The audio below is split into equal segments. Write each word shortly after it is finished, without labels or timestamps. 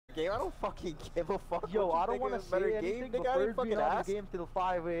game. I don't fucking give a fuck. Yo, I don't want to say anything, but Bird's been on the game till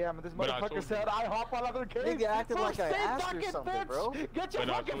 5 a.m. and this motherfucker said I hop on other games. Nigga acted like I asked or something, bro. Get your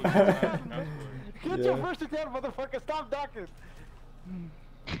fucking first to 10. Get your first to 10, motherfucker. Stop ducking.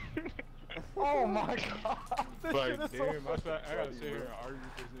 Oh my god. This like, shit is damn, so I gotta sit here and argue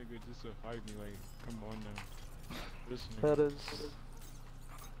with this nigga just to fight me. Like, come on now. This That nigga. is.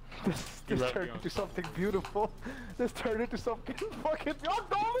 This turned into something beautiful. This turned into something fucking. Yo,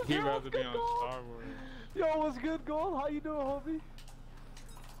 Gold, He'd rather be on Star Wars. Yo, what's good, Gold? How you doing, homie?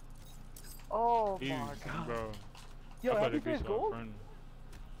 Oh my god. Bro. Yo, everything's Gold?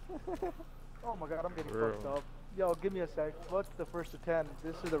 Oh my god, I'm getting fucked up. Yo, give me a sec. What's the first to 10?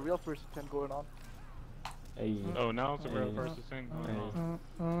 This is the real first to 10 going on. Hey. Oh, now it's the real first to 10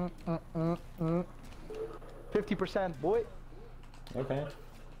 going on. 50%, boy. Okay.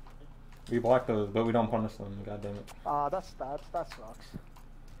 We block those, but we don't punish them. God damn it. That's stats. That sucks.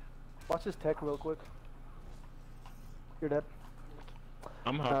 Watch this tech real quick. You're dead.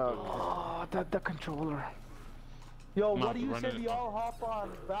 I'm hopped. Oh, the controller. Yo, what do you say we all hop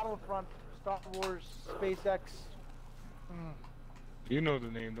on Battlefront, Star Wars, SpaceX? You know the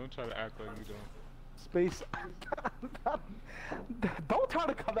name. Don't try to act like you don't. Space. Don't try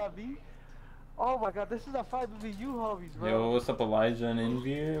to come at me. Oh my god, this is a fight between you homies, bro. Yo, what's up, Elijah and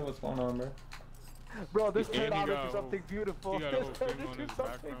Envy? What's going on, bro? Bro, this turned out into something beautiful. This turned into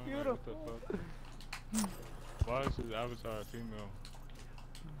something beautiful. Why is his avatar a female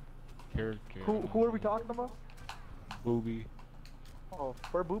character? Who are we talking about? Booby. Oh,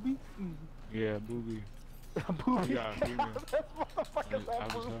 for Booby? Yeah, Booby. Booby? Yeah, female. This motherfucker's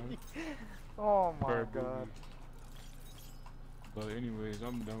that Booby. Oh my god. But anyways,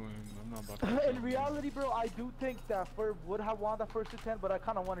 I'm done with him. I'm not about to. In reality, bro, I do think that Ferb would have won that first to 10, but I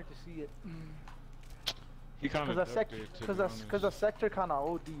kind of wanted to see it. He kind of because the sector kind of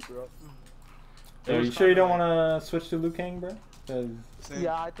OD, bro. Are you sure you don't want to switch to Liu Kang, bro?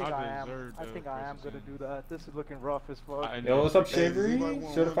 Yeah, I think I am. I think I am gonna do that. This is looking rough as fuck. Yo, what's up, Shivery?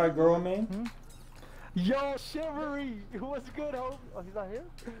 Certified grower man? Yo, Shivery! What's good, homie? Oh, he's not here?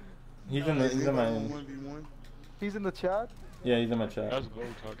 He's in my 1v1. He's in the chat? Yeah, he's in my chat. That's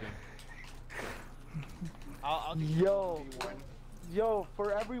gold talking. Yo,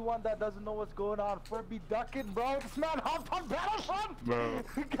 for everyone that doesn't know what's going on, Ferb be ducking, bro. This man hopped on Battlefront! Bro.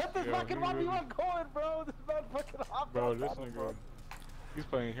 Get this fucking 1v1 going, bro. This man fucking hopped on Battlefront. Bro, this nigga, he's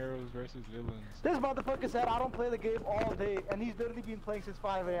playing heroes versus villains. This motherfucker said I don't play the game all day, and he's literally been playing since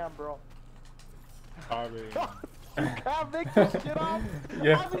 5 a.m., bro. 5 a.m. You can't make this shit up.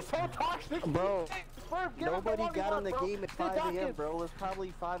 Yeah. I'll be so toxic. Bro, Ferb, nobody got on the game at 5 a.m., bro. It was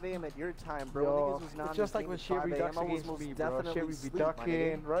probably 5 a.m. at your time, bro. Niggas was not it's just like when Sherry ducks against me, bro. Sherry be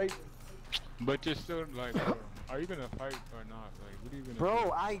ducking, right? But you're still like, bro, are you gonna fight or not? Like, what are you gonna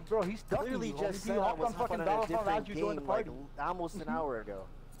do? Bro, he's ducking. Literally just said I was hopping on a different game like almost an hour ago.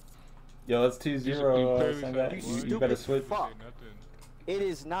 Yo, that's 2-0. You better switch. Fuck. It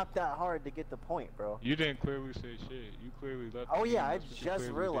is not that hard to get the point, bro. You didn't clearly say shit. You clearly left. Oh yeah, I just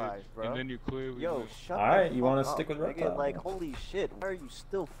realized, bro. And then you clearly. Yo, shut up. Alright, you want to stick with Reptile? Nigga, like, holy shit, why are you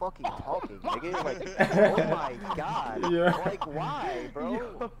still fucking talking, nigga? Like, oh my god. Yeah. Like, why,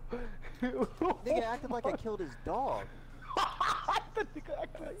 bro? Nigga acted like I killed his dog. Yes,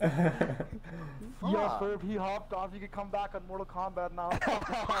 Ferb, he hopped off. You can come back on Mortal Kombat now.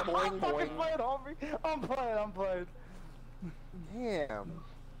 Boing, boing. I'm playing. Damn.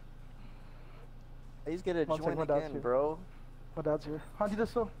 He's gonna join again, bro. My dad's here. How'd you do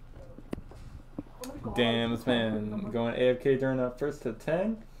so? Damn, this man going AFK during that first to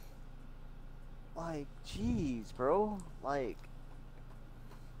 10? Like, jeez, bro. Like.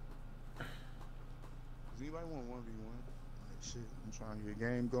 Does anybody want 1v1? Like, shit, I'm trying to get a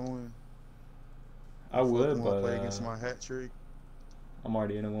game going. I would, but play against my hat trick. I'm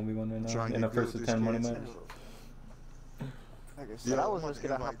already in a 1v1 right now. In a first to 10 money match. Like I said, I was just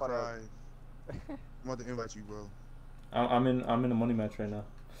gonna hop on I'm about to invite you, bro. I'm in a money match right now.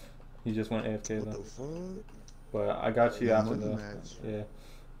 He just went AFK though. What the fuck? But I got you after though. Yeah.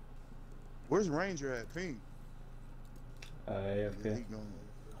 Where's Ranger at, Pink? AFK.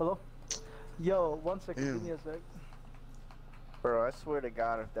 Hello? Yo, 1 second, give me a sec. Bro, I swear to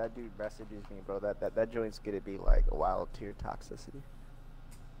God, if that dude messages me, bro, that joint's gonna be like a wild tier toxicity.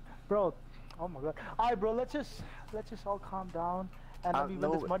 Bro, oh my god. Alright, bro, let's just all calm down and let me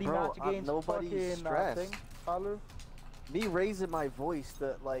win this money match against fucking thing. Tyler. Me raising my voice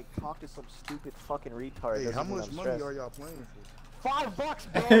to like talk to some stupid fucking retard. Hey, how much money are y'all playing for? $5,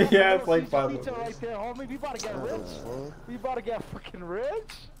 bro. Yeah, it's like $5. Right there, homie. We about to get rich. We about to get fucking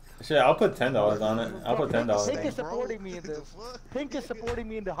rich. Shit, I'll put $10 on it. I'll put $10. Pink is supporting me in this. Pink is supporting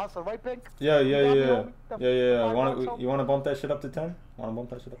me in the hustle, right, Pink? Yeah. Yeah. You wanna bump that shit up to 10? Wanna bump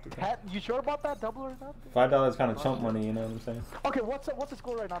that shit up to 10? You sure about that? Double or not? $5 kind of chump money, you know what I'm saying? Okay, what's the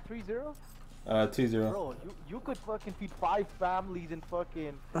score right now? 3-0? 2-0. Bro, you could fucking feed 5 families in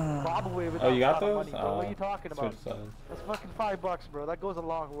fucking Zimbabwe with Oh, you got that those? money, bro. What are you talking about? Switch sides. That's fucking $5, bro. That goes a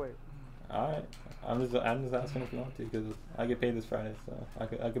long way. Alright. I'm just asking if you want to, because I get paid this Friday, so I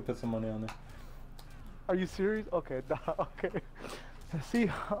could put some money on there. Are you serious? Okay, okay. See,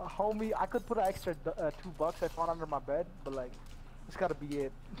 homie, I could put an extra $2 I found under my bed, but like, it's gotta be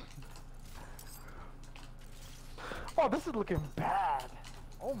it. Oh, this is looking bad.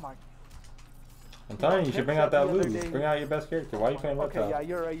 Oh my. I'm telling you, you should bring out that loot. Bring out your best character. Why are you playing Reptile? Okay, yeah,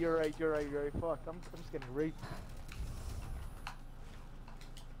 you're right. Fuck, I'm just getting raped.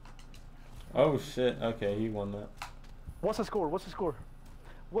 Oh shit, okay, he won that. What's the score? What is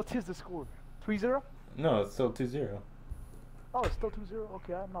the score? 3-0? No, it's still 2-0. Oh, it's still 2-0?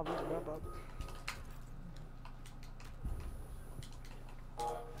 Okay, I'm not losing that bad.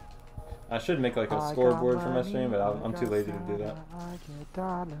 I should make like a scoreboard for my stream, but I'm too lazy to do that.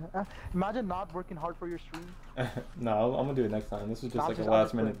 Imagine not working hard for your stream. No, I'm gonna do it next time. This is just like a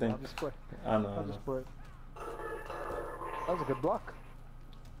last minute thing. I know. That was a good block.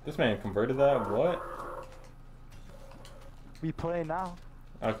 This man converted that? What? We play now.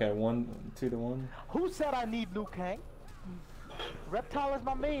 Okay, 2-1. Who said I need Liu Kang? Reptile is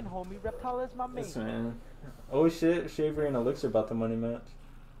my main, homie. Reptile is my main. This man. Oh shit, Shaver and Elixir about the money match.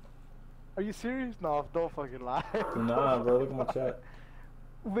 Are you serious? No, don't fucking lie. Nah, bro, look at my chat.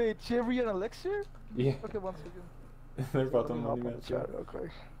 Wait, Cherry and Elixir? Yeah. Okay, 1 second. They're about the money match. Chat. Okay.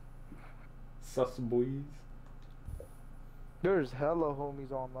 Sus boys. There's hella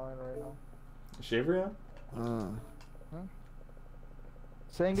homies online right now. Shaver?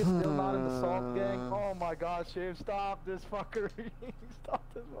 Saying it's still not in the soft gang. Oh my god, Shave, stop this fuckery. Stop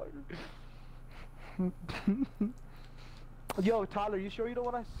this fuckery. Yo, Tyler, you sure you don't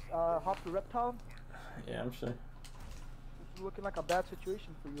want to hop to Reptile? Yeah, I'm sure. It's looking like a bad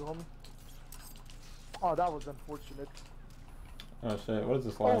situation for you, homie. Oh, that was unfortunate. Oh shit, what is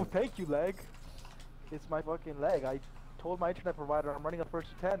this lag? Oh, thank you, leg. It's my fucking leg. I told my internet provider I'm running a first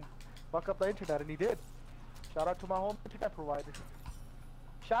to 10. Fuck up the internet, and he did. Shout out to my home internet provider.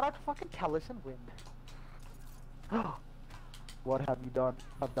 Shout out to fucking Telus and Wind. What have you done?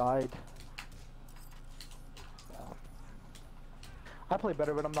 I've died. I play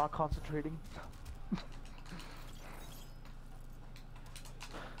better when I'm not concentrating.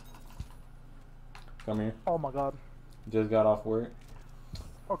 Come here. Oh my god. Just got off work.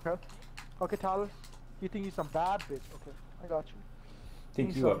 Okay. Okay, Tyler. You think you're some bad bitch? Okay, I got you.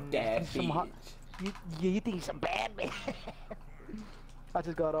 Think you a bad bitch? You think you're some bad bitch? I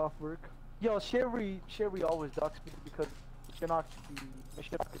just got off work. Yo, Sherry always ducks me because Shinnok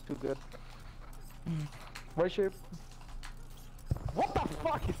is too good. Right, Sherry? What the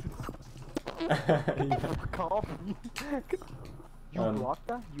fuck is this? Cough. You blocked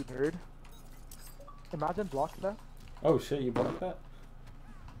that, you nerd. Imagine blocking that. Oh shit, you blocked that?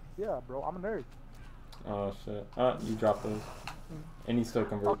 Yeah, bro, I'm a nerd. Oh shit. You dropped those. And he still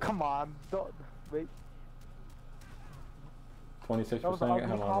converted. Oh, come on. Don't, wait. 26%? That was an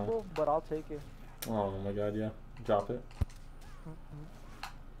ugly combo, but I'll take it. Oh my god, yeah. Drop it.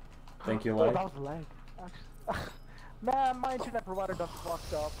 Thank you, lag. lag. Oh, that was lag. Actually. Man, my internet provider done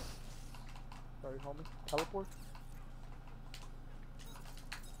fucked up. Sorry, homie. Teleport.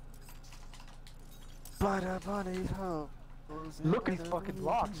 Look at these fucking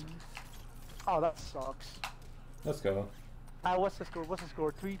blocks. Oh, that sucks. Let's go. What's the score?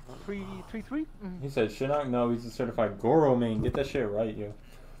 3-3? He said Shinnok? No, he's a certified Goro main. Get that shit right, yo.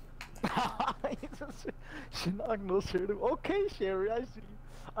 Shinnok no certified. Okay, Sherry, I see.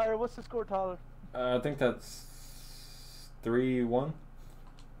 Alright, what's the score, Tyler? I think that's 3-1.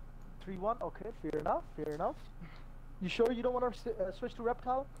 3-1? Okay, fair enough. You sure you don't want to switch to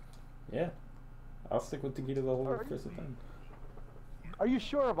Reptile? Yeah. I'll stick with Takeda the whole first time. Are you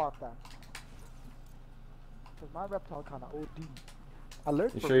sure about that? Because my Reptile kind of OD.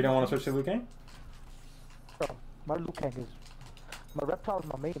 Alert. You sure you don't want to switch to Liu Kang? Bro, my Liu Kang is... My Reptile is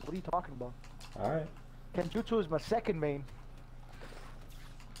my main. What are you talking about? Alright. Kenjutsu is my second main.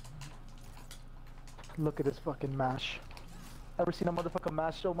 Look at this fucking mash. Ever seen a motherfucker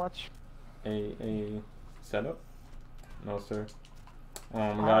mash so much? A setup? No, sir.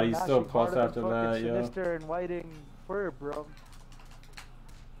 Oh my god, he's still plus after that, yo. Sinister and Whiting fur, bro.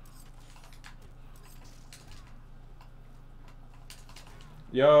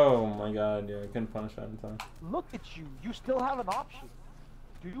 Yo, my god, yeah, I couldn't punish that in time. Look at you. You still have an option.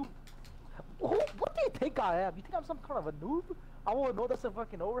 Do you? What do you think I am? You think I'm some kind of a noob? I won't know that's a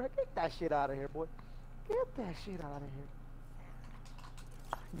fucking overhead. Get that shit out of here, boy. Get that shit out of here.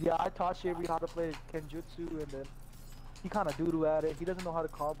 Yeah, I taught Shabri how to play Kenjutsu, and then he kind of doo-doo at it. He doesn't know how to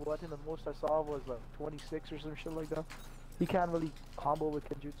combo. I think the most I saw was like 26 or some shit like that. He can't really combo with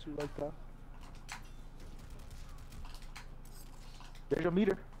Kenjutsu like that. There's your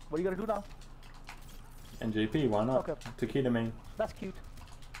meter. What are you gonna do now? And JP, why not? Okay. Takeda main. That's cute.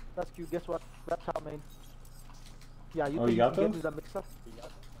 That's cute. Guess what? Reptile main. Yeah, you Oh, think you got can those? get me that mix up?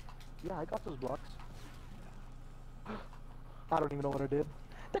 Yeah, I got those blocks. I don't even know what I did.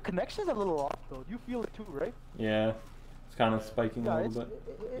 The connection's a little off though. You feel it too, right? Yeah. It's kind of spiking Yeah, a little bit.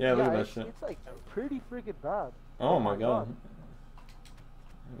 yeah, look at that it's, shit. it's like pretty freaking bad. Oh my god.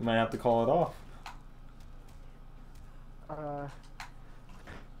 You might have to call it off.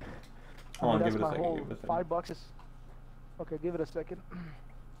 Hold on, that's give it a my second. whole Give it a second. $5 is. Okay, give it a second.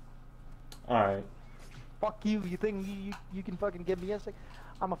 Alright. Fuck you. You think you can fucking give me a sec?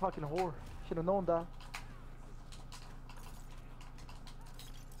 I'm a fucking whore. Should have known that.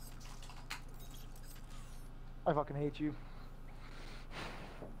 I fucking hate you.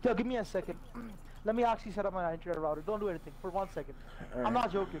 Yo, give me a second. Let me actually set up my internet router. Don't do anything for 1 second. All I'm right.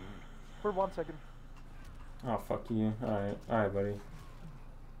 not joking. For 1 second. Oh, fuck you. Alright. Alright, buddy.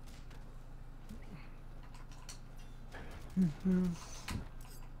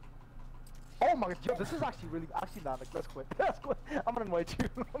 Oh my god, yo, this is actually really, not like, let's quit. Let's quit. I'm gonna invite you.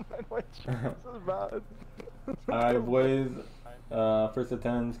 I'm gonna invite you. This is bad. Alright, boys. First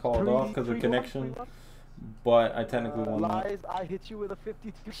attempts called off because of connection. But I technically won that. Lies, I hit you with a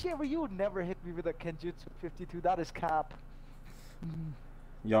 52. Shit, you would never hit me with a Kenjutsu 52. That is cap.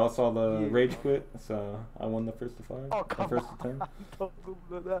 Y'all saw the Yeah. rage quit, so I won the first to 5. Oh, the come first on. attempt. Don't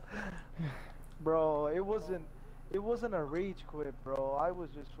do that. Bro, it wasn't a rage quit, bro. I was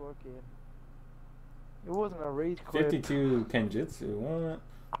just fucking. It wasn't a rage quit. 52 Kenjutsu, what?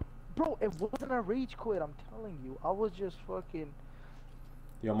 Bro, it wasn't a rage quit, I'm telling you. I was just fucking.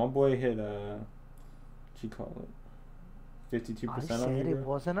 Yo, my boy hit, what you call it? 52% I on said me, it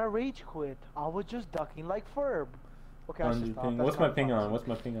bro. wasn't a rage quit. I was just ducking like Ferb. Okay, I should 100 stop. ping. That's What's my not ping fun. on? What's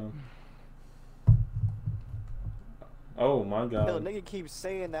my ping on? Oh my Yo, god. nigga keeps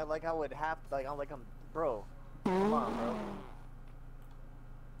saying that like I would have, like I'm, bro. Come on, bro.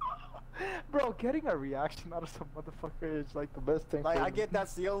 Bro, getting a reaction out of some motherfucker is like the best thing. Like for I me. get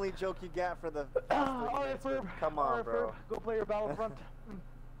that's the only joke you got for the. Alright, Ferb. Come on, Alright, bro. Ferb. Go play your Battlefront.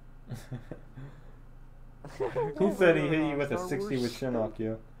 He said he hit you with a Star 60 Wars. with Shinnok,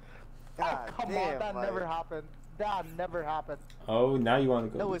 yo. God Come damn, on, that like, never happened. That never happened. Oh, now you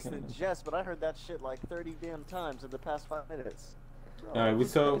want to go. No, to it's the Canada. jest, but I heard that shit like 30 damn times in the past 5 minutes. Alright, we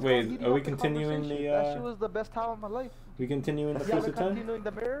so It's wait, called are we mediocre continuing conversation. the That shit was the best time of my life. we continuing the Yeah, first we're attempt? continuing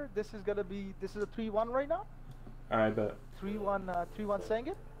the mirror. This is a 3-1 right now. Alright, bet. 3-1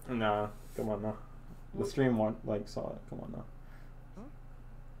 Sangit. Nah, come on now. The stream like saw it. Come on now.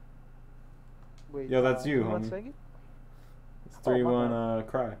 Wait, Yo, that's you, 3-1 homie. Sangit? It's Oh, my 3-1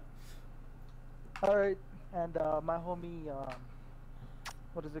 cry. Alright, and my homie,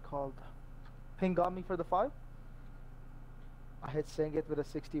 what is it called? Ping got me for the 5. I hit Sangit with a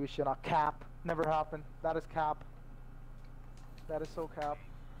 60 with Shinnok. Cap. Never happened. That is cap. That is so cap.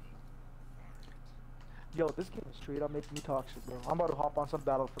 Yo, this game is straight up making me toxic, bro. I'm about to hop on some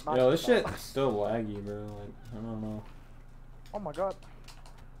Battlefront. Yo, this shit's still laggy, bro. Like, I don't know. Oh my god.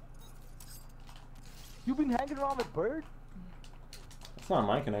 You been hanging around with Bird? That's not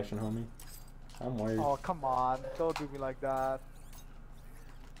my connection, homie. I'm worried. Oh, come on. Don't do me like that.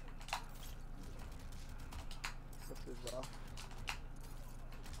 This is rough.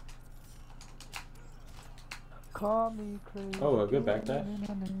 Call me crazy. Oh, a good backdash.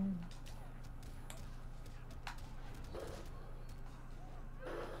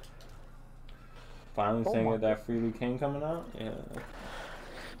 Finally Oh saying my that that free Liu Kang coming out? Yeah.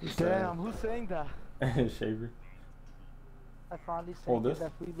 Damn, who's saying that? Shaver. I finally Hold said this.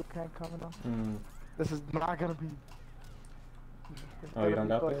 that free look can't coming on. Mm. This is not gonna be. It's Oh, you gonna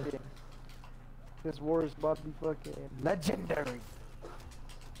don't be got this? fucking- This war is about to be fucking legendary.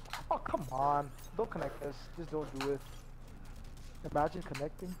 Oh, come on. Don't connect this. Just don't do it. Imagine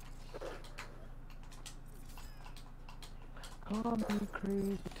connecting. Call me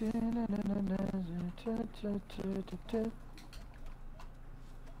crazy.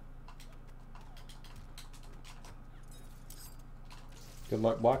 Good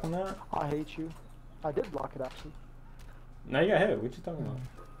luck blocking that. I hate you. I did block it actually. Now you got hit. What you talking about?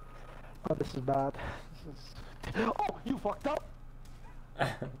 Oh, this is bad. This is... Oh, you fucked up.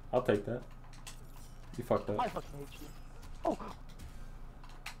 I'll take that. You fucked I up. fucking hate you. Oh.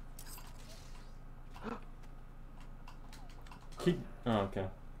 Keep. Oh, okay.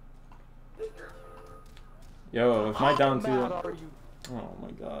 Yo, if my down How two. mad are you? Oh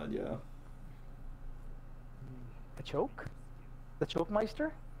my god, yeah. The choke? The choke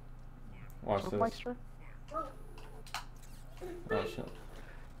meister? Watch Choke this. meister? Oh shit.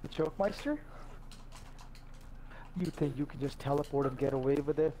 The choke meister? You think you can just teleport and get away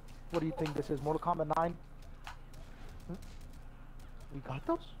with it? What do you think this is? Mortal Kombat 9? Hmm? We got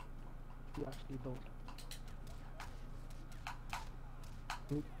those? We actually don't.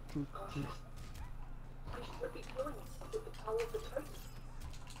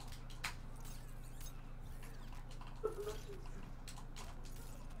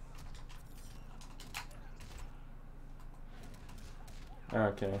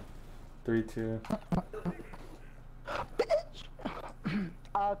 Okay. 3-2.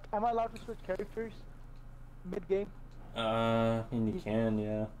 Am I allowed to switch characters mid-game? And you can,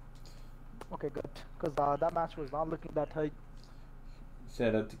 yeah. Okay, good. Because that match was not looking that tight.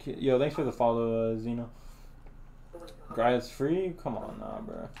 Said at the yo, thanks for the follow, Zeno. Guy's free? Come on now,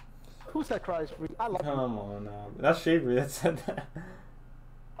 bro. Who said Cry is free? I love you. Come on now. That's Shavery that said that.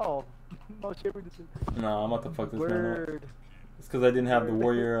 Oh, no, Shaver this is. No, I'm about to fuck this man up. Word. It's because I didn't have the Word.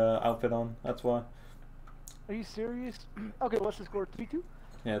 warrior outfit on. That's why. Are you serious? Okay, what's the score? 3-2?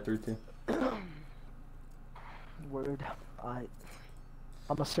 Yeah, 3-2. Word. I'm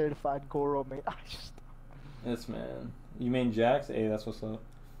a certified Goro, mate. I just. Yes, man. You mean Jax? Hey, that's what's up.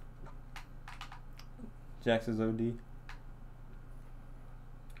 Jax is OD.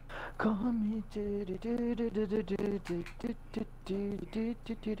 Call me.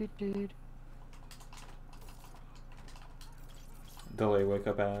 Delay, wake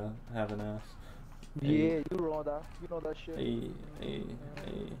up, have an ass. Yeah, you know that. You know that shit.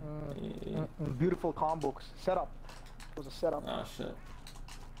 Beautiful combos. Setup. It was a setup. Oh shit.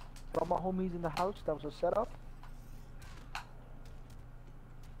 For all my homies in the house, that was a setup.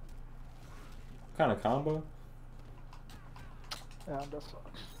 What kind of combo? Yeah, that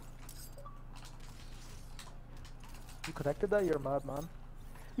sucks. You connected that? You're mad, man.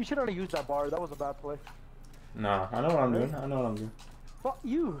 You should only use that bar. That was a bad play. Nah, I know what I'm doing. I know what I'm doing. Fuck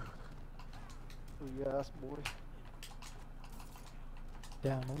you. Oh, yes, boy.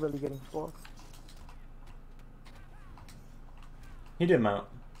 Damn, I'm really getting fucked. He did mount.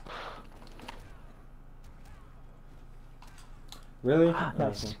 Really?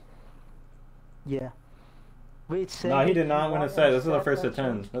 Nice. Okay. Yeah. Wait, say. No, he did not win a set. This is the first that of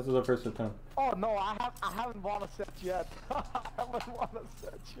 10. changed. This is the first of 10. Oh no, I haven't won a set yet. I haven't won a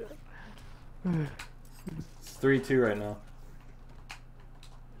set yet. It's 3-2 right now.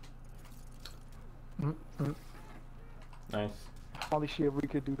 Nice. Holy shit, we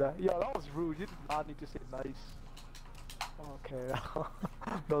could do that. Yo, that was rude. You did not need to say nice. Okay.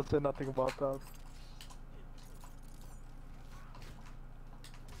 Don't say nothing about that.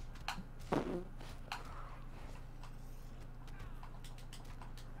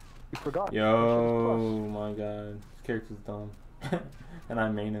 You forgot. Yo, my god. This character's dumb. And I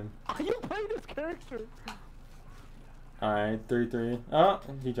main him. Are you playing this character? Alright, 3-3. Oh,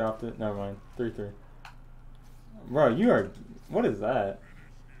 he dropped it. Never mind. 3-3. Bro, you are... What is that?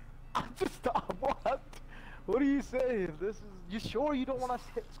 Just what? What are you saying? This is... You sure you don't want to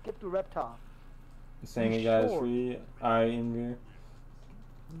skip to Reptile? Saying You it guys sure? free. I in here.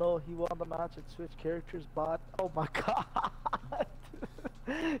 No, he won the match and switched characters, but... Oh my god!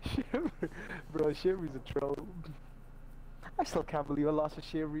 Shiver. Bro, Shivery's a troll. I still can't believe I lost to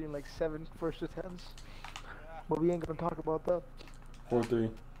Shivery in like 7 first attempts. But we ain't gonna talk about that. 4-3.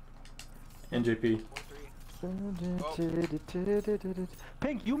 NJP. 4-3.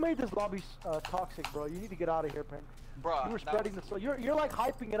 Pink, you made this lobby toxic, bro. You need to get out of here, Pink. Bruh, You were spreading the... So you're like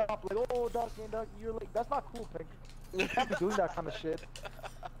hyping it up, like, oh, duck, duck. You're like, that's not cool, Pink. You can't be doing that kind of shit.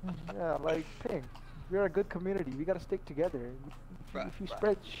 Yeah, like, Pink, we're a good community. We gotta stick together. If you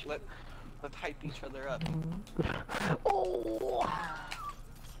spread shit... Let's hype each other up. Oh!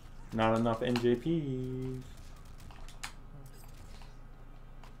 Not enough NJPs.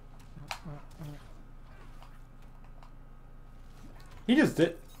 He just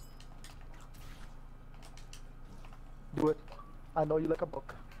did. Do it. I know you like a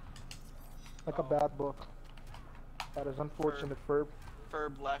book. Like a bad book. That is unfortunate, Ferb.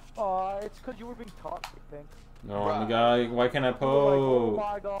 Ferb left. It's because you were being toxic, Pink. No, I'm the guy. Why can't I You were like, oh poke?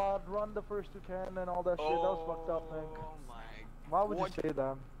 my god, run the first to 10 and all that shit. That was fucked up, Pink. Oh my. Why would What? you say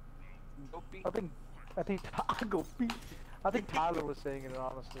that? Dopey. I think I think Tyler was saying it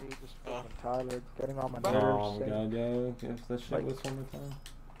honestly. Just fucking Tyler getting on my nerves. Oh my saying- god, yo. If that shit Like- was one more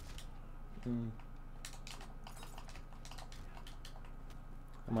time.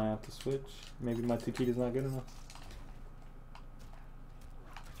 I might have to switch. Maybe my Takeda's not good enough.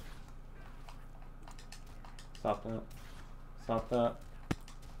 Stop that. Stop that.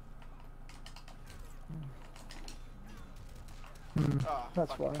 Oh,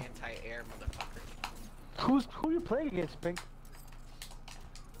 That's fucking why. anti-air, motherfucker. Who you playing against, Pink?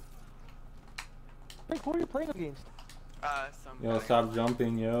 Pink, who are you playing against? Some Yo, guy. stop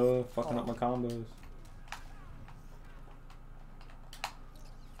jumping, yo. Fucking up my combos.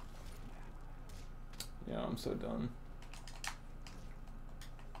 Yeah, I'm so done.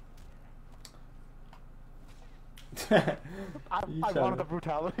 I wanted the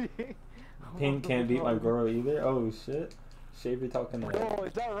brutality. Pink can't beat my Goro either? Oh shit. Shaver talking that. Oh,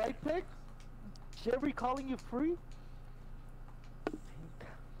 is that right, Pink? Sherry calling you free?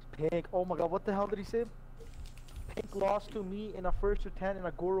 Pink, oh my god, what the hell did he say? Pink lost to me in a first to 10 in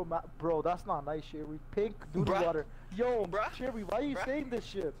a Goro map. Bro, that's not nice, Sherry. Pink, doodle Bruh. water. Yo, Bruh. Sherry, why are you Bruh. saying this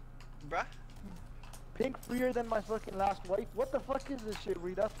shit? Bruh. Pink freer than my fucking last wife? What the fuck is this shit,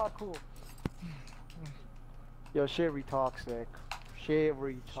 Reed? That's not cool. Yo, Sherry toxic.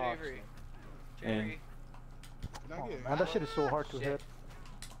 Sherry toxic. Shavery. And- Shavery. Can I Oh, get man, that shit is so hard to Shit. hit.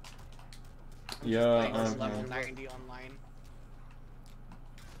 Yeah, Like, level uh, 90 online.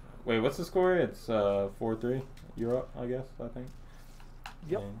 wait, what's the score? It's 4-3. You're up, I guess, I think.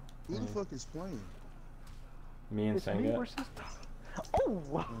 Yep. And- Who the and fuck is playing? Me and It's me Sangat. versus...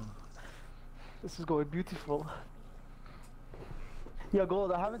 Oh! This is going beautiful. Yo,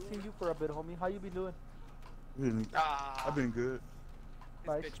 Gold, I haven't seen you for a bit, homie. How you been doing? Ah, I've been good. this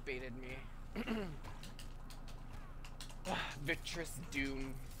Nice. bitch baited me. Victress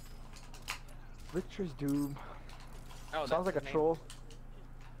Doom. Richard's Doom. Oh, Sounds like a his name. troll.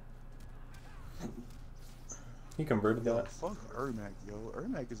 He converted Yo, that. fuck Ermac, yo.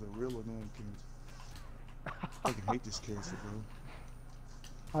 Ermac is a real annoying character. I fucking hate this character,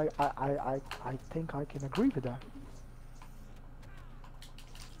 bro. I think I can agree with that.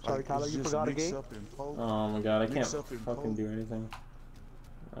 Sorry, Like, Tyler, it's you just forgot a mix game? up and poke. Oh my god, I can't Mix up and fucking poke. do anything.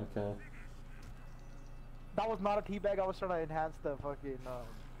 Okay. That was not a teabag. I was trying to enhance the fucking,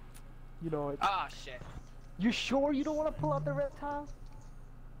 you know. Ah, shit. You sure you don't want to pull out the reptile?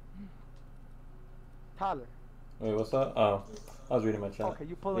 Tyler. Wait, what's that? Oh, I was reading my chat. Okay,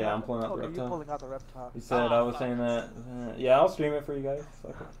 you pulling Yeah, out. I'm pulling out the okay, reptile. you pulling out the reptile. He said Ah, I was fuck. saying that. Yeah, I'll stream it for you guys.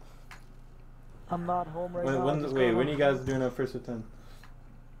 Fuck it. I'm not home right When, now. I when, just wait, got when home. you guys doing a first to 10?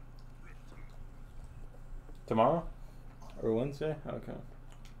 Tomorrow? Or Wednesday? Okay.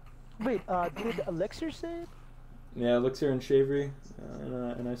 Wait, did Elixir say it? Yeah, Elixir and Shavery,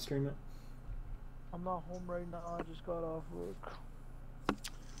 and I stream it. I'm not home right now. I just got off work.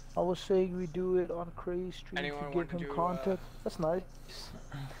 I was saying we do it on Crazy Stream Anyone to want give to him do, content. That's nice.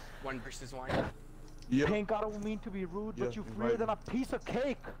 1 versus 1. Yeah. Pink, I don't mean to be rude, but Yeah, you invite freer than me. a piece of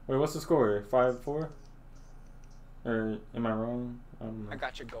cake. Wait, what's the score? 5-4? Or am I wrong? I don't know. I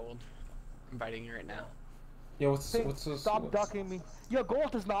got your gold. I'm biting you right now. Yeah, what's Pink, what's this? stop what's- ducking me. Yo,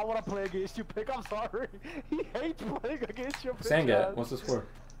 Gold does not want to play against you, Pink. I'm sorry. He hates playing against your bitch Sangat, ass. what's the score?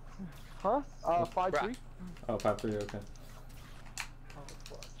 Huh? 5-3. Oh, 5-3, okay.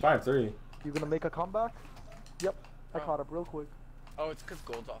 5-3. You gonna make a comeback? Yep. I Oh. caught up real quick. Oh, it's because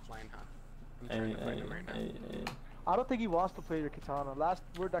gold's offline, huh? I'm Hey, trying to find hey, him right now. hey, hey. I don't think he wants to play your katana. Last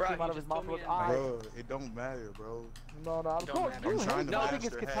word that Bruh, came he out of his just mouth told me was in I. Bro, it don't matter, bro. No, Don't Go, matter. you I'm hate trying to nothing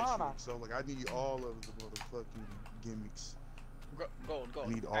against master katana. hat trick, so like I need all of the motherfucking gimmicks. Gold.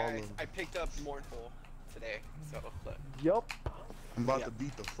 need all of them. I picked up Mournful today, so look. Yup. I'm about Yeah. to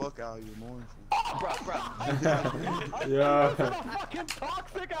beat the fuck out of you, Mournful. Bruh. Yeah. This is a fucking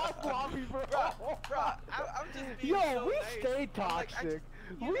toxic ass lobby, bro. Bruh, I'm just being Yo, so we nice. stay I'm like, toxic.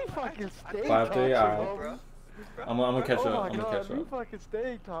 you We know, I fucking just- I stay just- 5-3, toxic, alright. bro. I'm gonna catch Oh up. my I'm gonna god, catch we up. fucking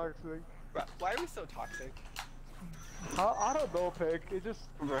stay toxic. Bruh, why are we so toxic? I don't know, Pig. It just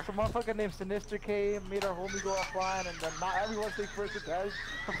Bruh. some motherfucker named Sinister came, made our homie go offline, and then not everyone takes first attack.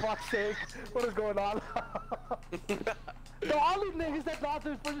 For fuck's sake, what is going on? The only niggas that not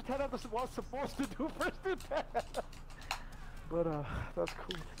doing first attack are the ones supposed to do first attack. But that's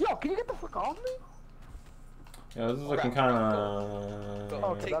cool. Yo, can you get the fuck off me? Yeah, this is looking Bruh, kind Go, of.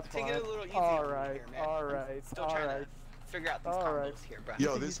 Okay, that's take it fine. a little easier Alright, here, man. alright, Still trying alright. to figure out these Alright. combos here, bruh. Yo,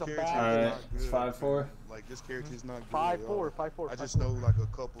 think this he's a character bad- is Alright, not good. it's 5-4. man. Like this character is not good. 5-4, at all. 5-4. I just know like a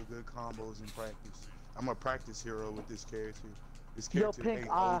couple good combos in practice. I'm a practice hero with this character. This Yo, character Pink, ain't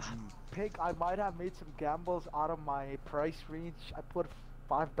OG. Pink, I might have made some gambles out of my price range. I put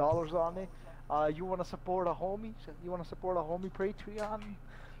 $5 on it. You want to support a homie? You want to support a homie Patreon?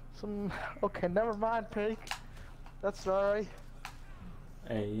 Some. Okay, never mind, Pink. That's alright.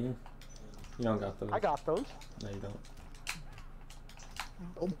 Hey, you don't got those. I got those. No, you don't.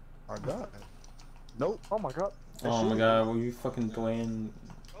 Oh my god. Nope. Oh my god. Oh my god, were you fucking delaying?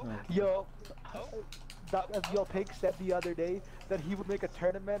 Oh. Yo, Yo Pig said the other day that he would make a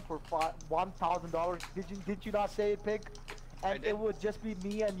tournament for $1,000. Did you not say it, Pig? And it would just be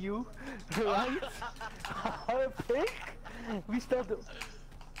me and you, right? Pig? We still do.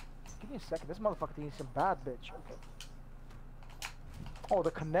 Give me a second. This motherfucker needs some bad bitch. Okay. Oh,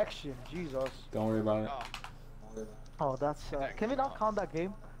 the connection. Jesus. Don't worry about it. Oh, that's. Can we not count that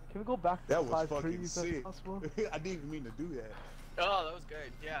game? Can we go back to That was 5 fucking previous sick. as possible? I didn't even mean to do that. Oh, that was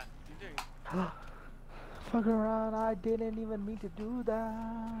good. Yeah, you're doing. Fuck around, I didn't even mean to do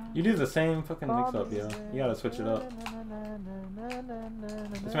that. You do the same fucking mix up, yo. You gotta switch it up.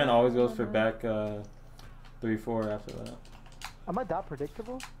 This man always goes for back 3-4 after that. Am I that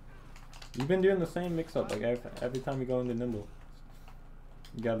predictable? You've been doing the same mix up like every time you go into nimble.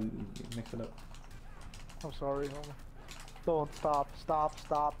 You gotta mix it up. I'm sorry, homie. Don't stop,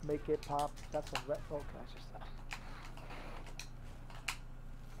 make it pop. That's a red. Okay, that's just that.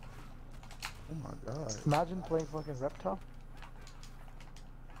 Oh my god. Imagine playing fucking Reptile.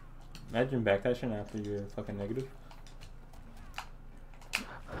 Imagine backdashing after you're fucking negative.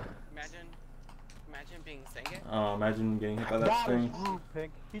 Imagine being xsangat. Oh, imagine getting hit by that That string. is rude,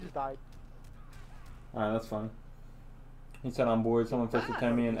 Pink. He just died. Alright, that's fine. He said on board someone first to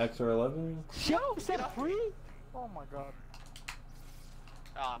 10 me an X or 11. Yo, said free? Oh my god.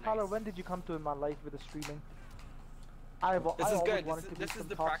 Oh, Tyler, nice. when did you come to in my life with the streaming? I This is always good. wanted to be This some is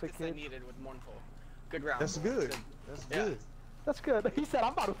the toxic practice I kid. needed with Mournful. Good round. That's good. That's Yeah. good. That's good. He said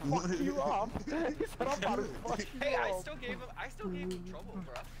I'm about to fuck you up. He said I'm about to fuck you Hey, up. I still gave him trouble,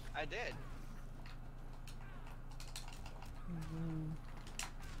 bro. I did.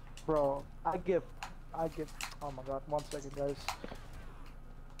 Bro, I give, oh my god, 1 second guys.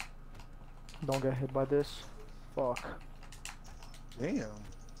 Don't get hit by this. Fuck. Damn.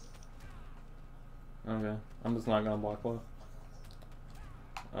 Okay, I'm just not gonna block low.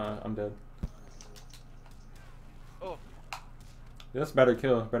 I'm dead. Oh. That's better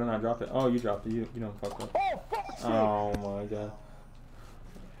kill. Better not drop it. Oh, you dropped it. You don't fuck up. Oh, fuck's sake! Oh my god.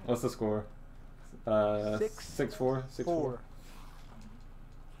 What's the score? 6-4. 6-4.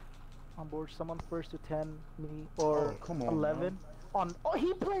 On board, someone first to 10 me or Oh, come on, 11. On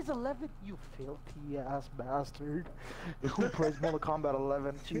he plays 11. You filthy ass bastard. Who plays Mortal Kombat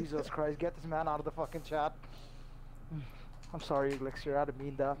 11? Jesus Christ, get this man out of the fucking chat. I'm sorry, Elixir. I didn't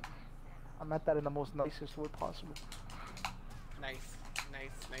mean that. I meant that in the most nicest way possible. Nice.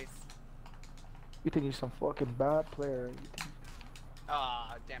 You think you're some fucking bad player? You think...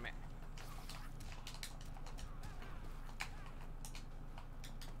 Ah, damn it.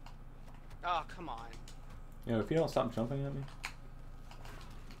 Oh, come on. Yo, if you don't stop jumping at me.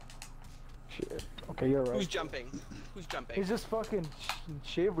 Shit. Okay, you're right. Who's jumping? Who's jumping? He's just fucking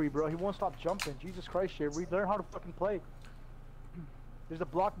Shavery, bro. He won't stop jumping. Jesus Christ, Shavery. Learn how to fucking play. There's a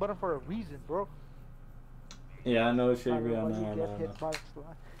block button for a reason, bro. Yeah, I know Shavery. I Tyler, why you get know. hit by a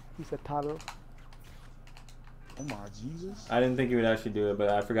slide? He said Tyler. Oh my Jesus. I didn't think he would actually do it, but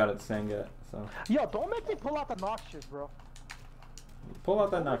I forgot it's xsangat. So Yo, don't make me pull out the noxious, bro. pull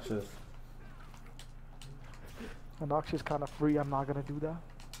out that noxious. The noxious kind of free. I'm not gonna do that.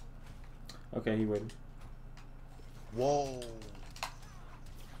 Okay, he waited. Whoa.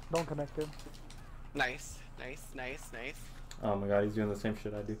 Don't connect him. Nice. Oh my god, he's doing the same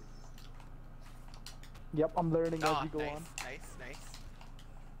shit I do. Yep, I'm learning as Oh, you go nice.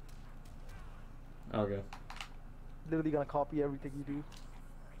 on. Okay. Literally gonna copy everything you do.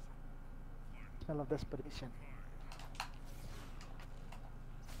 Smell of desperation.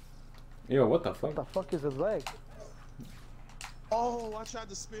 Yo, what the What fuck? the fuck is his leg? Oh, I tried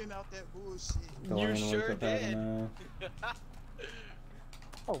to spin out that bullshit. Don't You even know sure what's happening did. now.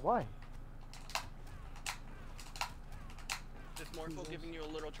 Oh, why? Is Mournful giving you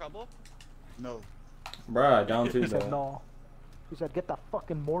a little trouble? No. Bruh, down He two said though. no. He said, get that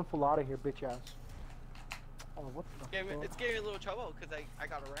fucking mournful out of here, bitch ass. Oh, what the fuck? It's giving me a little trouble because I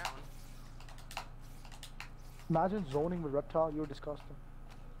got around. Imagine zoning with Reptile, you're disgusting.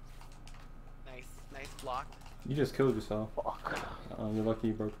 Nice block. You just killed yourself. Fuck. You're lucky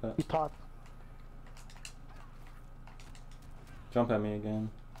you broke that. He taught. Jump at me again.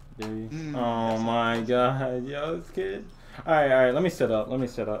 Dare you? Mm, Oh that's my god, yo, this kid. Alright, let me sit up. Let me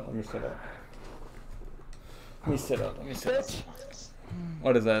sit up. Bitch!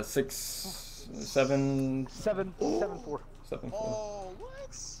 What is that? 6, 7, 7-4. 7, 4. Oh, what?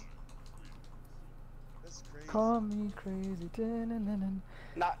 That's crazy. Call me crazy. Dun-dun-dun-dun.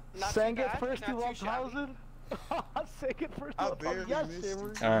 Not Sang too it bad, first to not too shabby. 1000. Sang it first to I 1000. barely Yes, missed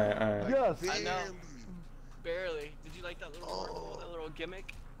Shaver. it. Alright. Yes. I know. Barely. Barely. Did you like that little Mournful, that little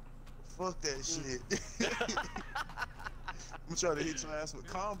gimmick? Fuck that shit. I'm trying to hit your ass with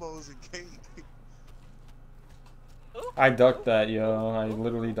combos and cake. Ooh. I ducked that, yo. I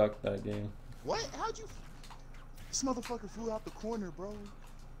literally ducked that game. What? How'd you? This motherfucker flew out the corner, bro.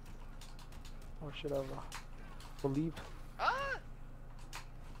 Or should I believe? Ah!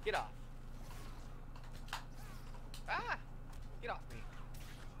 Get off. Ah! Get off me.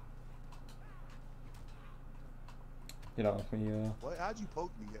 Get off me, yo. What? How'd you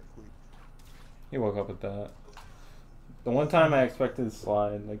poke me that quick? He woke up with that. The one time I expected to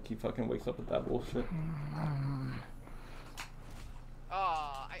slide, like he fucking wakes up with that bullshit.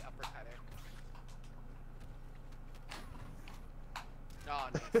 Oh, I uppercut it. Oh,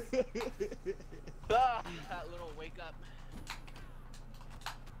 nice. Ah, that little wake up.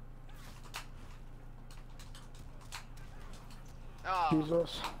 Oh,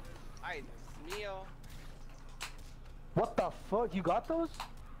 Jesus. ay, Dios mío. What the fuck? You got those?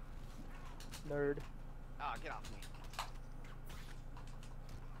 Nerd. Oh, get off me.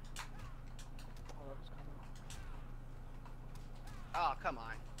 Oh, that was kinda... Oh, come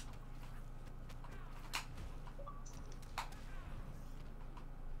on.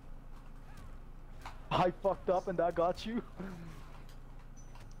 I fucked up and that got you?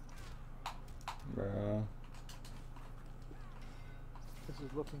 Bro. This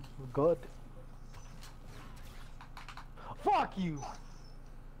is looking good. Fuck you!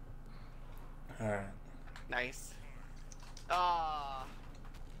 Alright. Nice. Ah.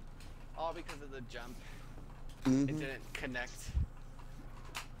 All because of the jump. It Mm-hmm. didn't connect.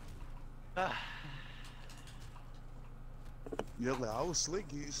 Ah. Yeah, like I was slick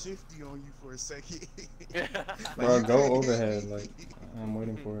getting shifty on you for a second. Bro, go overhead. Like, I'm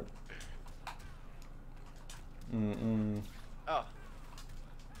waiting for it. Mm-mm. Oh.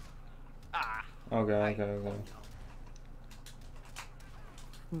 Ah. Okay, okay, okay.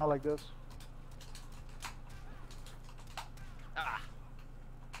 Not like this. Ah.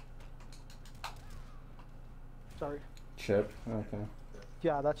 Sorry. Chip. Okay.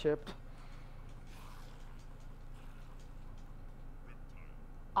 Yeah, that chipped.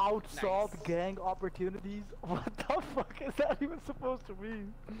 Outsalt Nice. gang opportunities? What the fuck is that even supposed to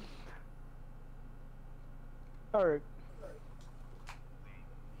mean? Alright.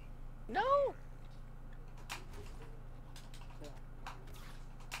 No.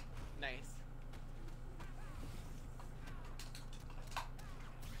 Nice.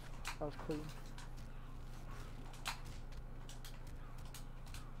 That was clean.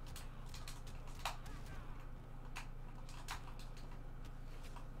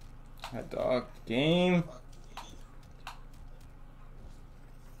 Hot dog game.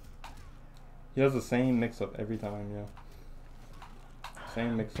 He has the same mix-up every time, yeah.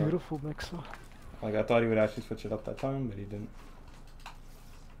 Same mix-up. Beautiful mixer. Like, I thought he would actually switch it up that time, but he didn't.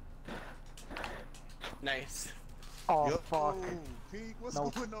 Nice. Oh Yo, fuck. Pete, what's No,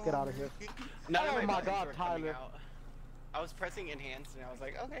 going on? get out of here. None of Oh my buttons God, were coming Tyler. out. I was pressing enhance and I was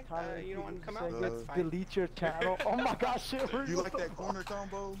like, okay, Tyler, you don't want to come say out? let's That's fine. delete your channel. Oh my gosh, shit. You like that corner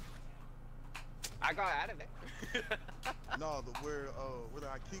combo? I got out of it. No, the where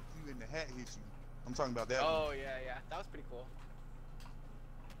I kick you and the hat hit you. I'm talking about that one. Oh, yeah, yeah. That was pretty cool.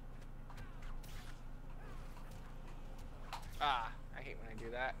 Ah, I hate when I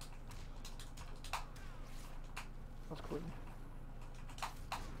do that. That's clean.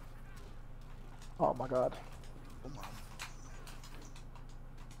 Oh my god. Oh my.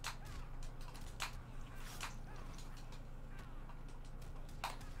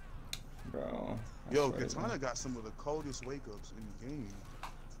 Bro. I Yo, swear to Katana God. got some of the coldest wake ups in the game.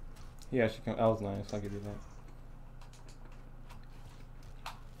 He actually that was nice, I'll give you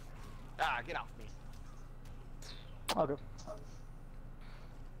that. Ah, get off me. Okay.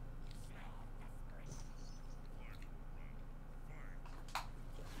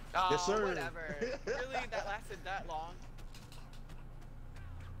 Oh, Yes, sir. whatever. Really? That lasted that long?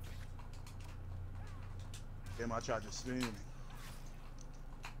 Damn, I tried to spin.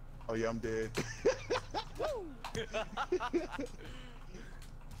 Oh yeah, I'm dead. Woo!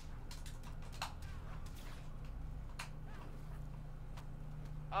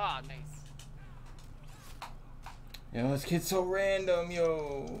 Ah, nice. Yo, this kid's so random,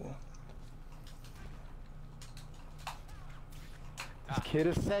 yo. This kid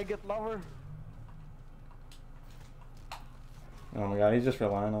is Saget lover. Oh my god, he's just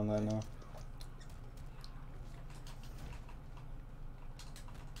relying on that now.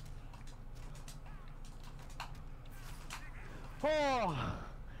 Oh.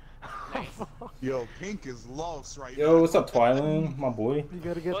 Nice. Yo, Pink is lost right Yo, now. what's up, Twiling? My boy. We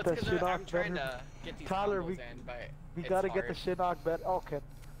gotta get Well, that it's shit because I'm off trying better. to get these Tyler, combos we- in, but We it's gotta get hard. the shit knocked better. Okay.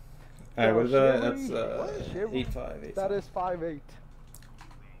 Alright, what is that? Sherry? That's What? Sherry? 8-5. That is 5'8".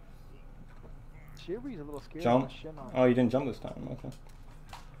 Shibu's a little scary. Jump. with the Shinnok. Oh, you didn't jump this time. Okay.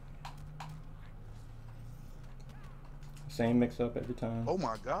 Same mix up every time. Oh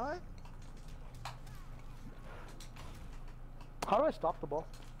my god. How do I stop the ball?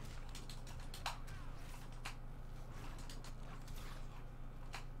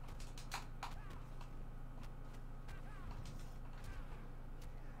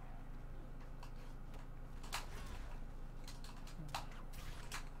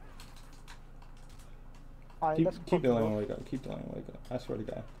 Alright, let's Keep cook the delaying ball. wake up. Keep delaying wake up. I swear to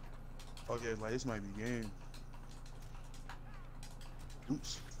God. Okay, like this might be game.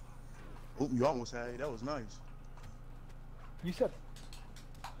 Oops. Oh, you almost had it. That was nice. You said.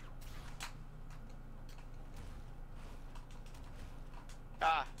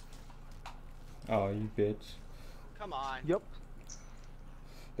 Ah, Oh, you bitch. come on. Yep.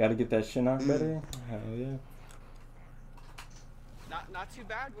 Gotta get that Shinnok better. Hell yeah. Not too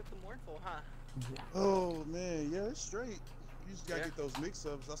bad with the mournful, huh? Oh man, yeah, it's straight. You just gotta Yeah. get those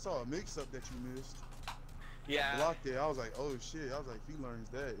mix-ups. I saw a mix-up that you missed. Yeah. Blocked it. I was like, oh shit. I was like, if he learns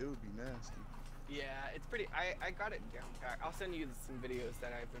that, it would be nasty. Yeah, it's pretty. I got it down pat. I'll send you some videos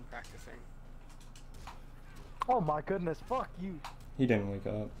that I've been practicing. Oh my goodness, fuck you. He didn't wake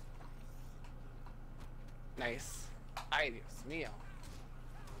up. Nice. Ay, Dios mío.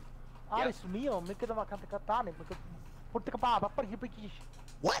 Ah, Yep. isso mío, me queda uma canta catane, porque por ter que parar, para ir para aqui.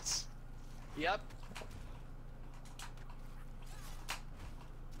 What? Yep.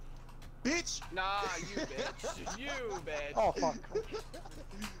 Bitch! Nah, you bitch. You bitch. Oh fuck.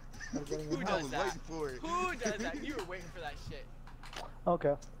 Who I does was that? waiting for it. Who does that? You were waiting for that shit.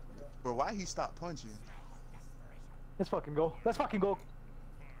 Okay, But why he stopped punching? let's fucking go. Let's fucking go.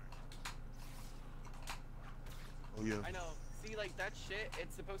 Oh yeah. I know. See, like that shit,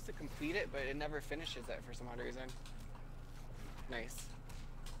 it's supposed to complete it, but it never finishes it for some odd reason. Nice.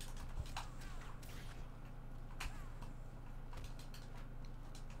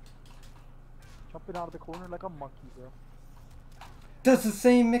 Jumping out of the corner like a monkey, bro. That's the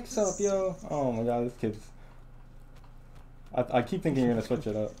same mix up, yo. Oh my God, this kid's. I keep thinking you're gonna switch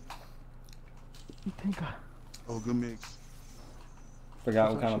it up. You think Oh, good mix.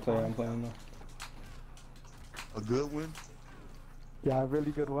 Forgot what kind of player I'm playing now. A good one. Yeah, a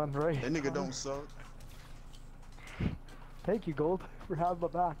really good one, right? That nigga don't suck. Thank you, Gold, for having my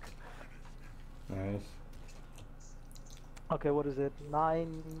back. Nice. Okay, what is it?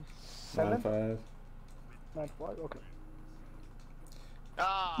 9-7? 9-5. 9-5, okay.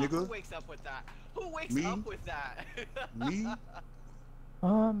 Ah, Nigga? who wakes up with that? Who wakes Me? up with that? Me?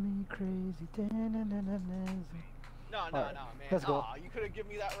 Oh, me crazy. Da-na-na-na-na. No, Alright, man. let's go. Aw, you could have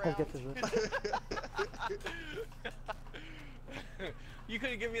given me that Let's round. get to You could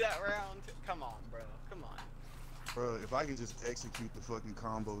have given me that round. Come on, bro. Come on. Bro, if I can just execute the fucking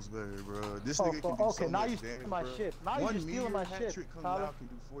combos better, bro. This Oh, nigga can do okay, so now much you damage, stealing my bro. shit. Now you're One just stealing meteor my hat shit, trick coming Tyler. out can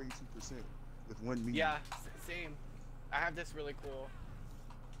do 42% with one meteor. Yeah, same. I have this really cool.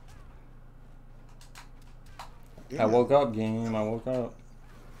 I woke up, game. I woke up.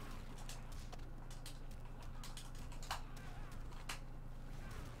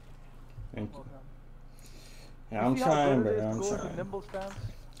 Thank you. Okay. Yeah, I'm You see how trying, good it bro. is, I'm Gold, in trying. nimble stance?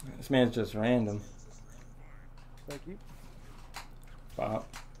 This man's just random. Thank you. Pop.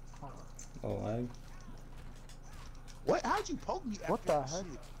 Oh, lag. What? How'd you poke me after What the that heck?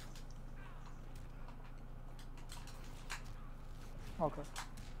 shit? Okay.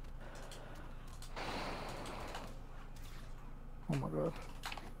 Oh my god.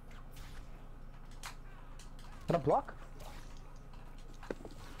 Can I block?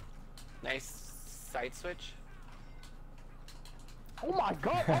 Nice side switch. Oh my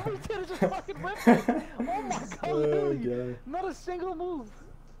god, all he did is just fucking whip it. Oh my god, Oh, literally. God. Not a single move.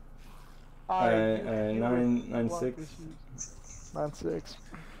 Alright, you- alright, you 9-6. blocked the shoot. 9-6.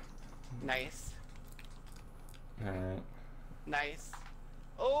 Nice. Alright. Nice.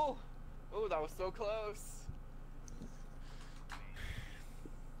 Oh! Oh, that was so close.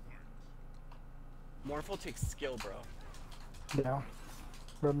 Mournful takes skill, bro. Yeah.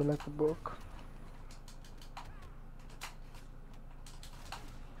 Read me like the book.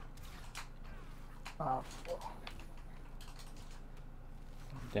 Ah, fuck.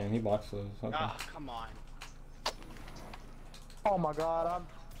 Damn, he blocks those. Okay. Ah, come on. Oh my god, I'm.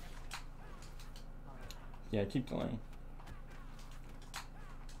 Yeah, keep delaying.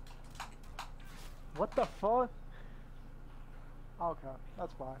 What the fuck? Okay,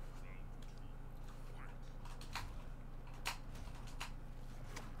 that's fine.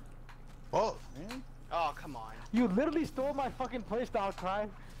 Fuck, man. Oh, come on. You literally stole my fucking playstyle, Cry.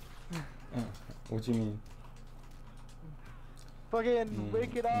 What you mean? Fucking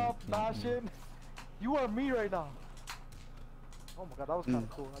wake it up, mash it. You are me right now. Oh my god, that was kind of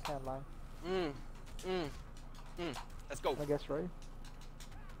cool. I can't lie. Let's go. I guess, right?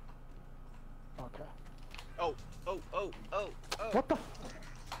 Okay. Oh. What the?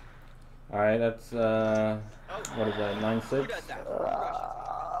 Alright, that's what is that? 9-6. Who does that? Who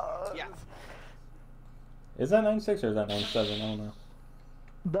rushes? Yeah. Is that 9-6 or is that 9-7? I don't know.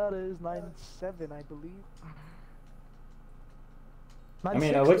 That is 9-7, I believe. I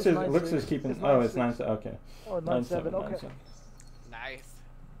mean, 9-6 Elixir's keeping. Oh, it's 9-7. Okay. Oh, 9-7. Okay. 9-7. Nice.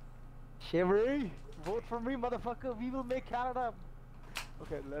 Shivery, vote for me, motherfucker. We will make Canada.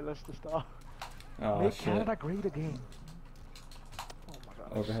 Okay, let's just stop. Oh Make shit. Canada great again. Oh my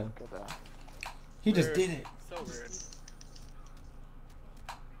god. Overhead. Look at that. He just Rude. did it. So rude.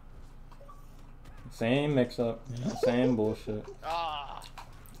 Same mix-up. Same bullshit. Ah.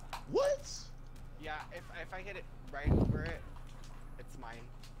 What? Yeah. If I hit it right over it, it's mine.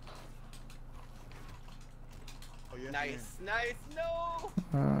 Oh, yeah. Nice. Nice. No.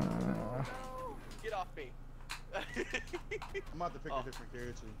 No. Get off me. I'm about to pick a different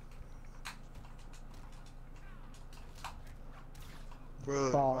character.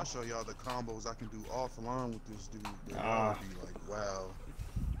 Bro, Wow. I'll show y'all the combos I can do offline with this dude. Bro. Ah. Y'all be like, wow.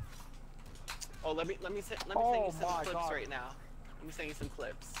 Oh, let me send you Oh some my clips God. right now. Let me send you some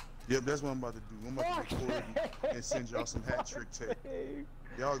clips. Yep, that's what I'm about to do. I'm about to record and send y'all some hat trick tape.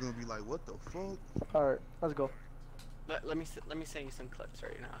 Y'all gonna be like, what the fuck? Alright, let's go. Let me send you some clips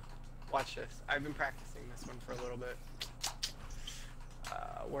right now. Watch this. I've been practicing this one for a little bit.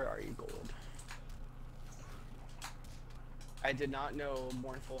 Where are you, Gold? I did not know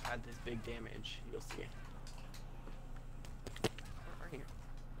Mournful had this big damage. You'll see. Where are you?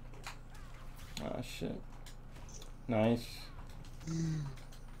 Oh shit. Nice.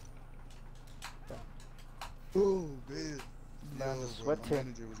 Oh, man. Man, Yo, the bro, sweat my tip.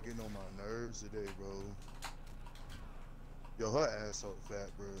 manager was getting on my nerves today, bro. Yo, her ass so fat,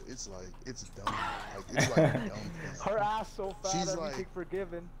 bro. It's like, it's dumb. Like, it's like a dumb thing. Her ass so fat, She's everything like-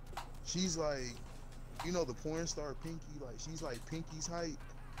 forgiven. She's like, you know, the porn star Pinky? Like, she's like Pinky's height.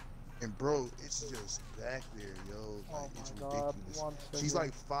 And, bro, it's just back there, yo. Like, Oh it's my god, ridiculous. one She's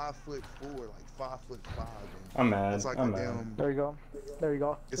second. like 5'4", like 5'5". And I'm mad. it's like I'm a mad. damn. There you go. There you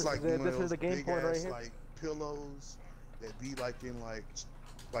go. It's This like is it. one This of is the those game big point right ass here. like pillows that be like in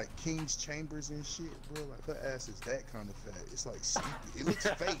like King's chambers and shit, bro. Like her ass is that kind of fat. It's like stupid. It looks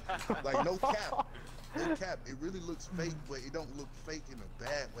fake. Like no cap. No cap. It really looks fake, but it don't look fake in a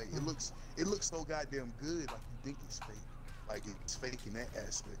bad way. It looks so goddamn good. Like you think it's fake. Like it's fake in that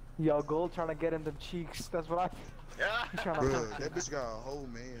aspect. Yo, Gold trying to get in them cheeks. That's what I. He's trying to. Bro, that bitch got a whole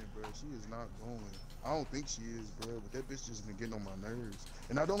man, bro. She is not going. I don't think she is, bro. But that bitch just been getting on my nerves.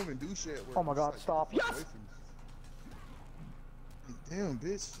 And I don't even do shit at work. Oh my It's God, like, stop. get the fuck Yes! away from me. Like, damn,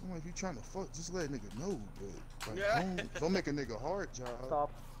 bitch. I'm like, you trying to fuck, just let a nigga know. But like, Yeah. don't make a nigga hard job.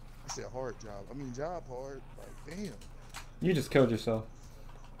 Stop. I said hard job. I mean job hard. Like, damn. You just killed yourself.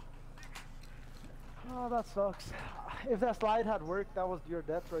 Oh, that sucks. If that slide had worked, that was your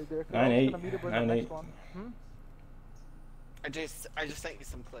death right there. 'Cause I 9-8, was gonna meet up with the 9-8. next one. I just sent you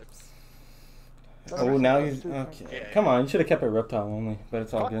some clips. Oh, now he's Dude, okay. Yeah. Come on, you should have kept it reptile only, but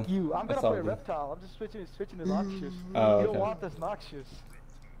it's all Fuck good. you. I'm It's gonna all play good. Reptile. I'm just switching to Noxious. Oh, You okay. don't want this Noxious.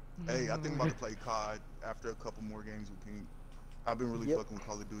 Hey, I think I'm about to play COD after a couple more games with Pink. I've been really Yep. fucking with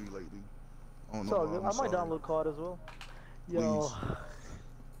Call of Duty lately. I don't know So why, good. I'm I might sorry. download COD as well. Yo. Please.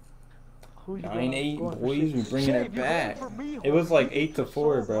 Who you 9-8, going for? boys, Shit. we bringing Shit, it you going back. for me, It was homie. like You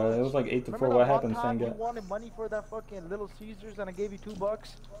 8-4, so bro. It much. was like 8-4. Remember What that happened, one time you Senga? wanted money for that fucking Little Caesars and I gave you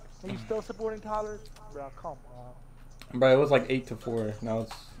 $2 and you still supporting Tyler? Bro, come on. Bro, it was like 8-4. Now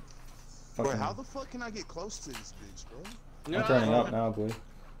it's Bro, fucking. how the fuck can I get close to this bitch, bro? I'm turning up now, boy. Let's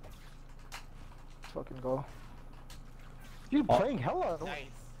fucking go. You Oh. playing hella? Nice.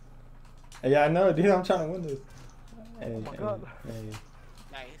 Yeah, I know, dude. I'm trying to win this. Hey, my God. Hey.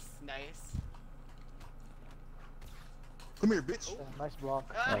 Nice. Come here, bitch. Yeah, nice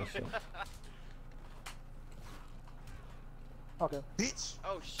block. Oh shit. Okay. Bitch.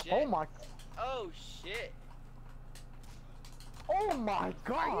 Oh shit. Oh my. Oh shit. Oh my Why are you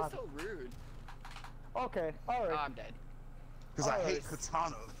god. so rude? Okay. Oh, Alright. I'm dead. Cause I hate Alright.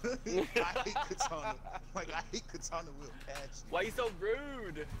 katana. I hate katana. Like I hate katana with a passion. Why are you so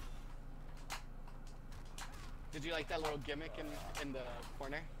rude? Did you like that little gimmick in the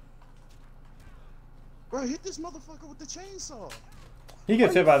corner? Bro, hit this motherfucker with the chainsaw. He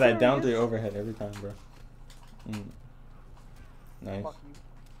gets Are hit you by that down serious? 3 overhead every time, bro. Nice. Fuck you.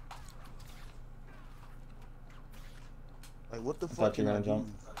 Like what the fuck thought you can were I gonna do? jump.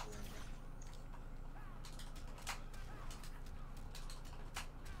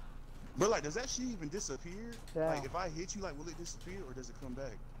 But like, does that shit even disappear? Yeah. Like, if I hit you, like, will it disappear or does it come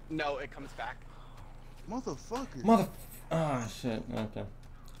back? No, it comes back. Motherfucker. Mother. Ah, shit. Okay. You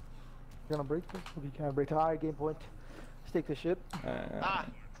gonna break this? If you can't break the high game point, stick to shit. Ah.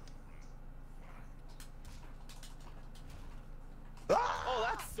 Oh,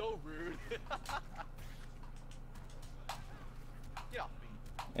 that's so rude. Get off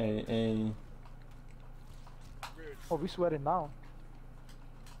me. A. Rude. Oh, we sweating now.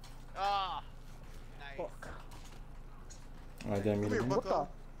 Ah. Nice. Fuck. I didn't mean Come here, to. What the? bucko.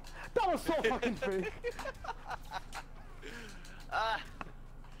 That was so fucking fake. Ah.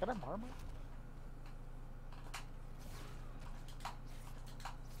 Can I marmot?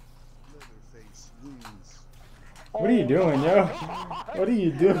 Leatherface wins. What are you doing, yo? What are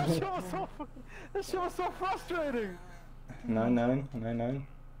you doing? That shit was so frustrating. 99.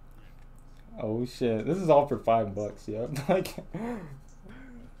 Oh shit! This is all for $5, yo. Like.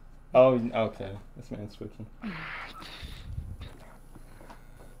 Oh, okay. This man's switching.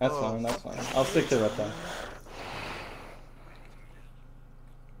 That's fine. That's fine. I'll stick to Reptile.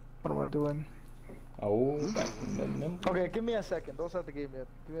 What am I doing? Oh. Okay, give me a second. Don't start the game yet.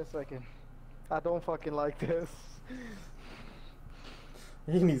 Give me a second. I don't fucking like this.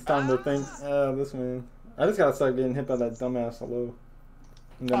 He needs time to think. This man. I just gotta start getting hit by that dumbass hello.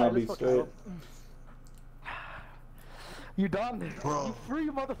 And then I'll Alright, be let's fucking straight. go. You done? Bro. You free,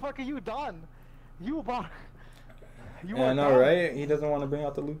 motherfucker. You done? You about? You Yeah, I are know, done. right? He doesn't want to bring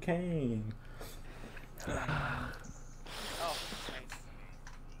out the Liu Kang. Oh,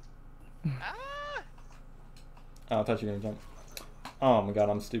 nice. Ah. Oh, I thought you were gonna jump. Oh my god,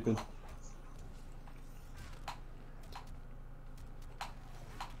 I'm stupid.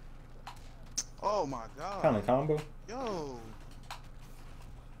 Oh my god. Kind of combo.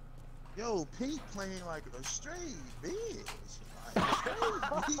 Yo, Pink playing like a straight bitch. Like, straight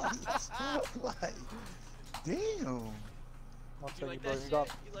bitch. Like, damn. I'll You tell like bro, that you shit? got-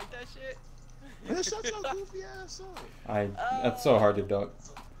 You like that shit? Man, shut your goofy ass up. That's so hard to duck.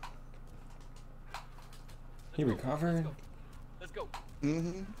 He recovered. Let's go.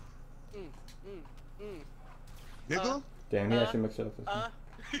 Mm-hmm. Nigga? Damn, he actually mixed it up. This time.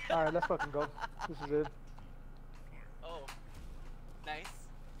 Alright, let's fucking go. This is it. Oh. Nice.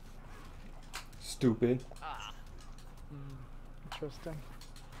 Stupid. Ah. Interesting.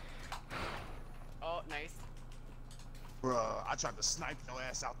 Oh, nice. Bruh, I tried to snipe your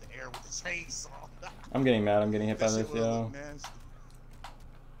ass out the air with the chainsaw. I'm getting mad. I'm getting hit by That this, shit would've yo. looked nasty.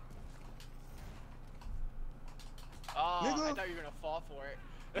 Oh, I Nigga. thought you were gonna fall for it.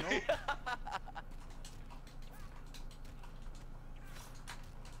 Nope.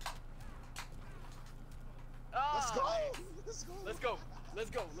 Let's go. Ah, Let's go. Let's go. Let's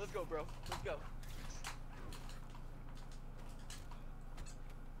go. Let's go, bro. Let's go.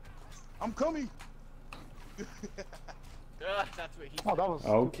 I'm coming. That's what he Oh, that was.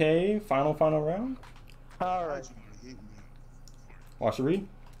 Okay, final round. Alright. How'd you hit me? Watch the read.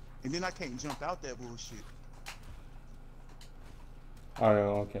 And then I can't jump out that bullshit. Oh,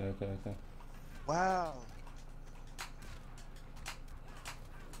 okay. Wow.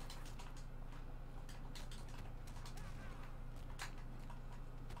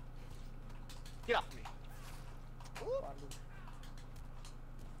 Get off me.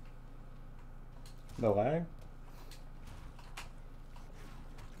 The lag.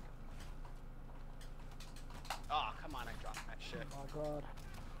 Oh, come on, I dropped that shit. Oh my god.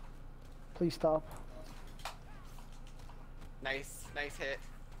 Please stop. Nice hit.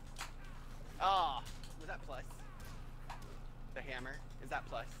 Oh, was that plus? The hammer, is that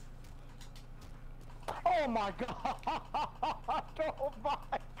plus? Oh my god! Oh my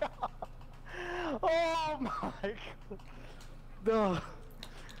god! Oh my god! No.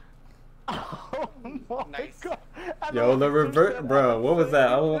 Oh my Nice. god! Yo, the revert, bro. What was that?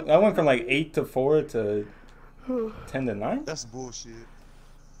 I went from like 8 to 4 to 10 to 9. That's bullshit.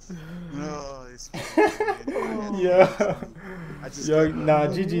 No, it's Yo, I just yo, got- nah,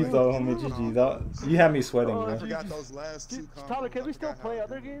 GG's though, homie. GG's. You had me sweating, Oh, I bro. forgot those last two combos. Tyler, can I we still forgot how play to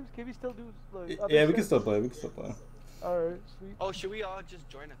other do it. games? Can we still do like other Yeah, we shit? can still play. Alright, sweet. Oh, should we all just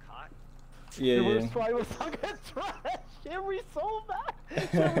join a cot? Yeah, Dude, yeah. we're fucking trash. Sherry's so bad.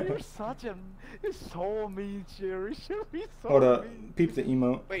 Sherry, you're so mean, Sherry. Sherry's so Hold up, mean. peep the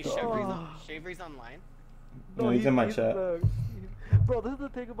emote. Wait, Oh. Shavery's online? No, he's in my chat. Bro, this is the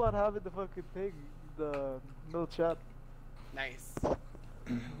thing about having the fucking thing, the no chat. Nice.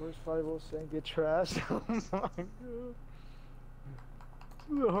 Where's 50 saying get trash? Oh my god.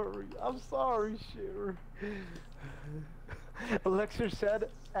 Sorry, I'm sorry, Sherry. Alexa said,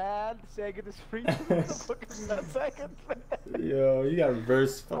 and Sagan is free to the fucking second. Yo, you got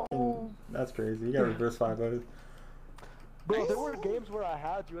reverse fucking. Oh That's crazy. You got reverse 5-0'd. Bro, there were games where I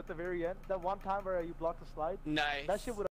had you at the very end. That one time where you blocked the slide. Nice. That shit would